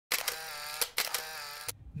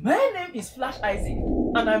My name is Flash Isaac,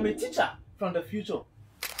 and I'm a teacher from the future.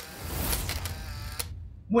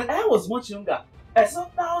 When I was much younger, I saw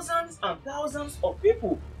thousands and thousands of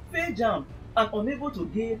people fail Jamb and unable to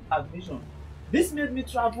gain admission. This made me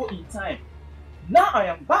travel in time. Now I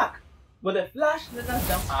am back with the Flashlearners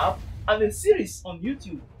Jamb app and a series on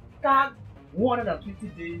YouTube tagged 120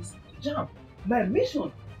 Days to Jamb. My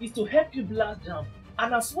mission is to help you blast Jamb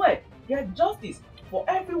and as well get justice for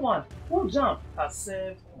everyone who Jamb has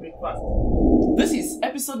served breakfast. This is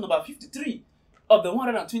episode number 53 of the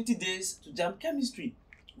 120 Days to Jamb Chemistry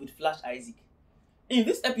with Flash Isaac. In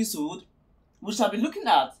this episode, we shall be looking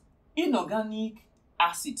at inorganic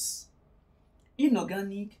acids.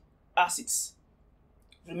 Inorganic acids.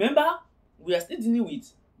 Remember, we are still dealing with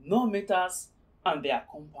non-metals and their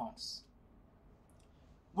compounds.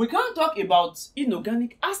 We can't talk about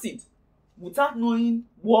inorganic acid without knowing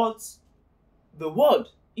what the word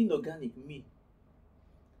inorganic means.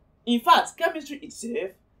 In fact, chemistry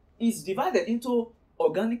itself is divided into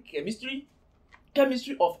organic chemistry,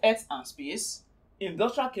 chemistry of earth and space,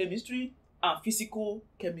 industrial chemistry, and physical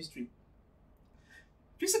chemistry.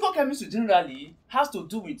 Physical chemistry generally has to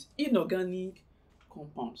do with inorganic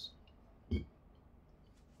compounds.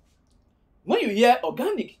 When you hear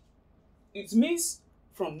organic, it means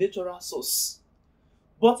from natural source.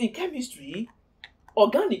 But in chemistry,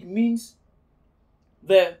 organic means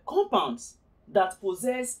the compounds that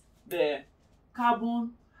possess the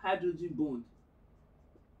carbon-hydrogen bond.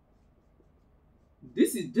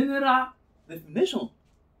 This is general definition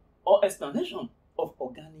or explanation of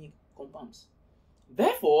organic compounds.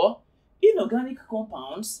 Therefore, inorganic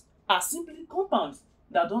compounds are simply compounds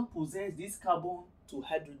that don't possess this carbon to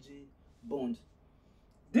hydrogen bond.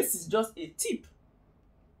 This is just a tip.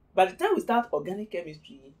 By the time we start organic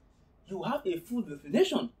chemistry, you have a full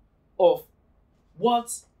definition of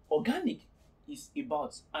what organic is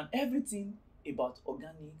about and everything about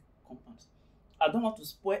organic compounds. I don't want to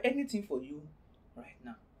spoil anything for you right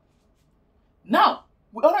now. Now,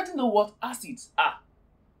 we already know what acids are.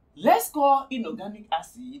 Let's call inorganic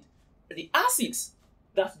acid the acids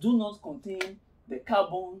that do not contain the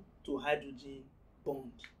carbon to hydrogen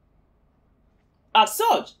bond. As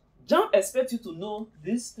such, Jamb expects you to know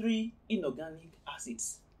these three inorganic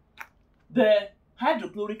acids. The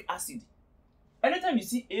hydrochloric acid. Anytime you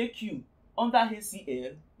see AQ under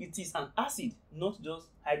HCl, it is an acid, not just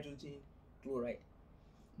hydrogen chloride.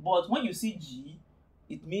 But when you see G,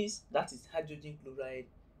 it means that is hydrogen chloride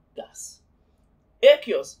gas.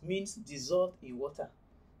 Aqueous means dissolved in water.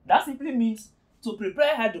 That simply means to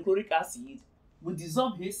prepare hydrochloric acid, we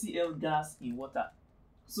dissolve HCl gas in water.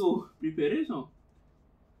 So, preparation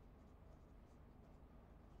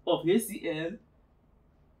of HCl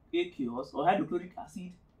aqueous or hydrochloric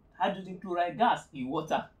acid, hydrogen chloride gas in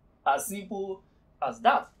water. As simple as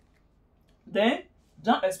that. Then,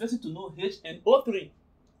 Jamb expects you to know HNO3,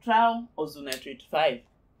 triazonitrate 5,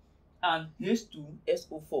 and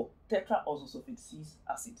H2SO4, tetraoxosulfate 6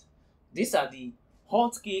 acid. These are the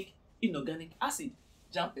hot cake inorganic acid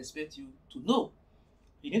Jamb expects you to know.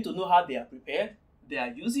 You need to know how they are prepared,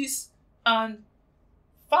 their uses, and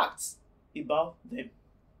facts about them.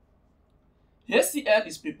 HCl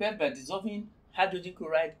is prepared by dissolving hydrogen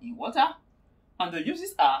chloride in water, and the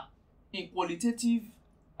uses are in qualitative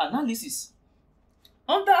analysis.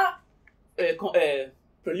 Under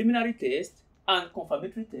preliminary test and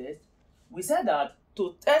confirmatory test, we said that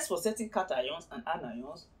to test for certain cations and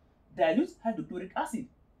anions, dilute hydrochloric acid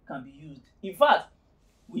can be used. In fact,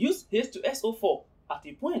 we use H2SO4 at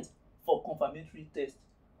a point for confirmatory test.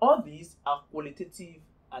 All these are qualitative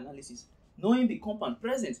analysis, knowing the compound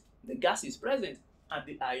present, the gases present, and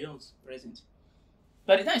the ions present.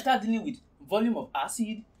 By the time you start dealing with volume of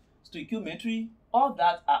acid, stoichiometry, all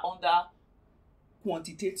that are under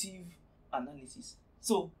quantitative analysis.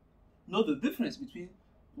 So, know the difference between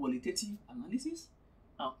qualitative analysis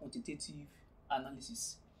and quantitative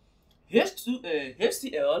analysis.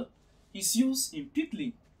 HCl is used in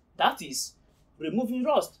pickling, that is, removing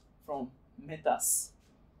rust from metals.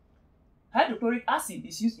 Hydrochloric acid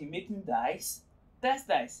is used in making dyes,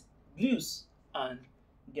 textiles, glues, and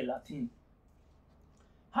gelatin.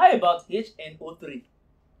 How about HNO3?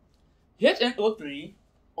 HNO3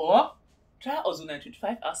 or triazonitrate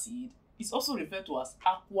 5 acid is also referred to as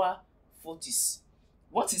aqua fortis.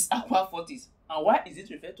 What is aqua fortis and why is it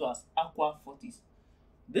referred to as aqua fortis?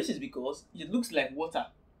 This is because it looks like water.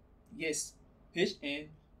 Yes,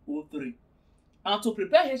 HNO3. And to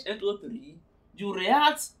prepare HNO3, you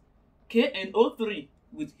react KNO3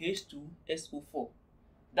 with H2SO4.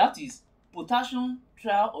 That is potassium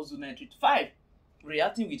triazonitrate 5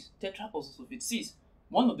 reacting with tetraoxosulfate 6.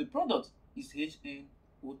 One of the products is HNO3.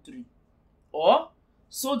 HNO3, or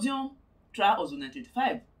sodium triazonitrate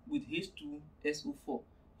 5 with H2SO4,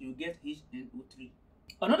 you get HNO3.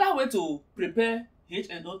 Another way to prepare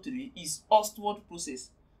HNO3 is Ostwald process.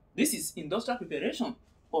 This is industrial preparation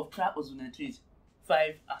of triazonitrate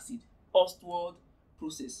 5 acid, Ostwald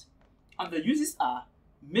process. And the uses are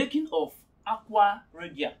making of aqua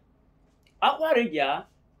regia. Aqua regia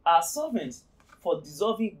are solvents for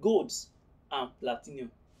dissolving golds and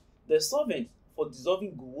platinum. The solvent for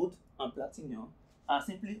dissolving gold and platinum are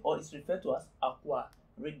simply, or is referred to as aqua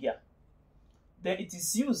regia. Then it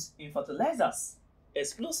is used in fertilizers,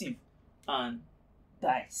 explosive, and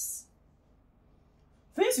dyes.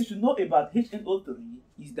 Things you should know about HNO3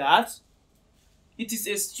 is that it is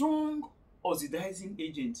a strong oxidizing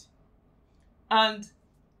agent. And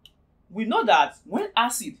we know that when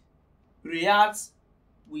acid reacts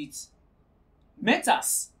with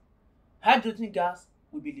metals, hydrogen gas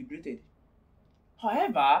will be liberated.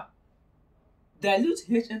 However, dilute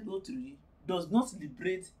HNO3 does not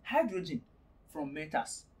liberate hydrogen from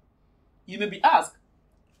metals. You may be asked,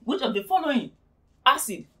 which of the following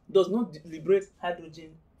acid does not liberate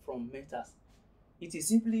hydrogen from metals? It is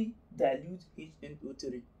simply dilute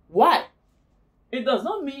HNO3. Why? It does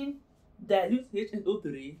not mean dilute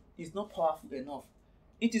HNO3 is not powerful enough.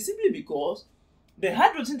 It is simply because the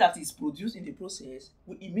hydrogen that is produced in the process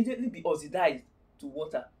will immediately be oxidized to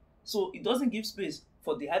water. So it doesn't give space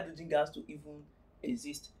for the hydrogen gas to even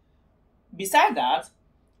exist. Besides that,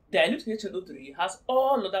 dilute HNO3 has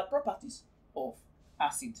all other properties of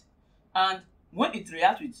acid. And when it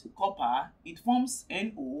reacts with copper, it forms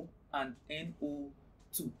NO and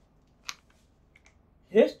NO2.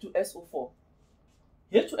 H2SO4.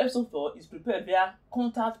 H2SO4 is prepared via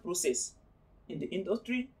contact process in the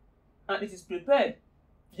industry, and it is prepared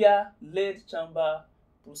via lead chamber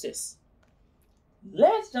process.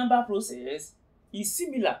 Lead chamber process is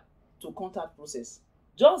similar to contact process,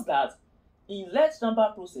 just that in lead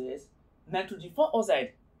chamber process, nitrogen 4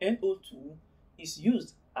 oxide NO2 is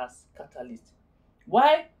used as catalyst,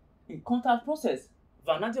 while in contact process,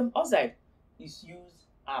 vanadium oxide is used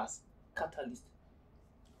as catalyst.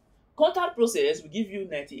 Contact process will give you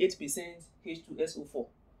 98% H2SO4,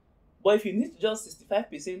 but if you need just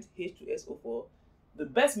 65% H2SO4, the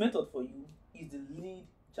best method for you is the lead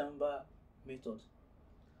chamber method.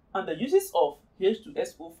 And the uses of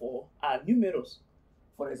H2SO4 are numerous.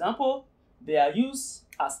 For example, they are used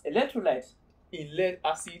as electrolyte in lead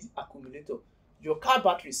acid accumulator. Your car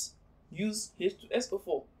batteries use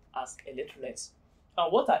H2SO4 as electrolytes.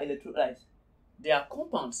 And what are electrolytes? They are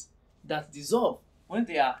compounds that dissolve when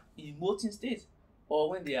they are in molten state or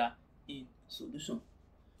when they are in solution.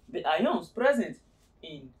 The ions present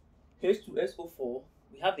in H2SO4,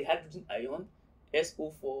 we have the hydrogen ion,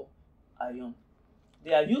 SO4 ion.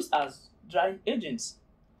 They are used as drying agents.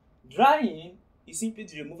 Drying is simply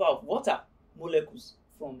the removal of water molecules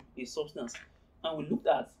from a substance, and we looked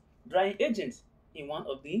at drying agents in one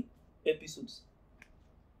of the episodes.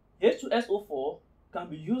 H2SO4 can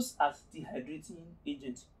be used as dehydrating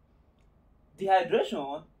agent.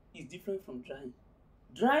 Dehydration is different from drying.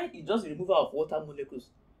 Drying is just the removal of water molecules.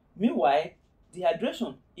 Meanwhile,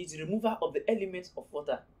 dehydration is the removal of the elements of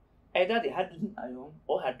water, either the hydrogen ion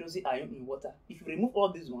or hydroxy ion in water. If you remove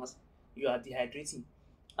all these ones, you are dehydrating.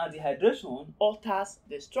 And dehydration alters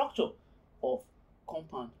the structure of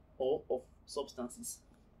compound or of substances.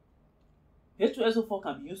 H2SO4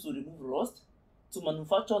 can be used to remove rust, to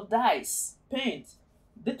manufacture dyes, paint,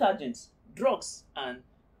 detergents, drugs, and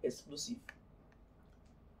explosives.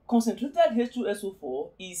 Concentrated H2SO4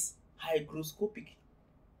 is hygroscopic.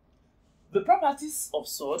 The properties of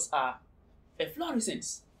salts are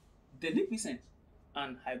efflorescence, deliquescence,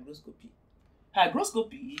 and hygroscopy.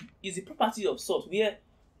 Hygroscopy is the property of salt where,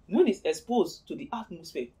 when it's exposed to the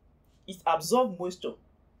atmosphere, it absorbs moisture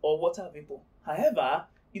or water vapor. However,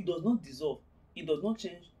 it does not dissolve, it does not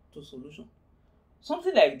change to solution.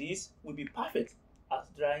 Something like this will be perfect as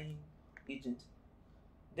drying agent.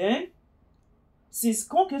 Then, since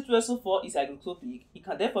conc H2SO4 is hygroscopic, it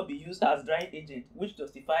can therefore be used as drying agent, which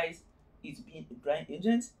justifies it being a drying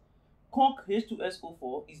agent. Conc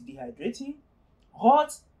H2SO4 is dehydrating.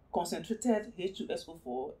 Hot concentrated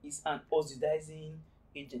H2SO4 is an oxidizing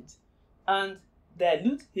agent. And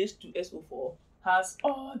dilute H2SO4 has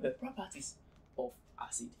all the properties of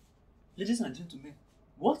acid. Ladies and gentlemen,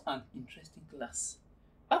 what an interesting class.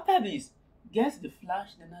 After this, get the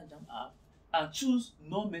Flashlearners Jamb app and choose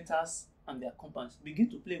non-metals and their compounds. Begin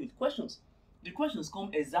to play with questions. The questions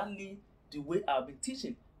come exactly the way I've been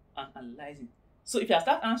teaching and analyzing. So if I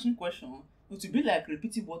start answering questions, it will be like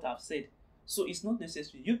repeating what I've said. So it's not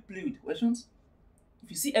necessary. You play with questions.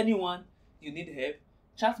 If you see anyone you need help,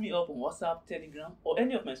 chat me up on WhatsApp, Telegram, or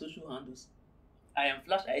any of my social handles. I am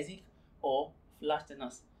Flash Isaac or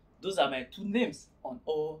Flashlearners. Those are my two names on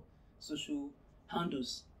all social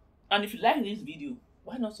handles. And if you like this video,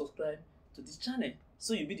 why not subscribe to this channel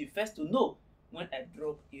so you'll be the first to know when I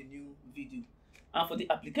drop a new video. And for the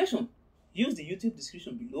application, use the YouTube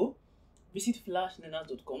description below. Visit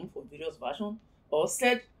flashlearners.com for various versions, or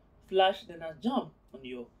search Flashlearners Jamb on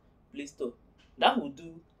your Play Store. That will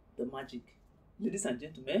do the magic. Ladies and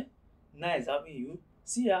gentlemen, nice having you.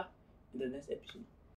 See ya in the next episode.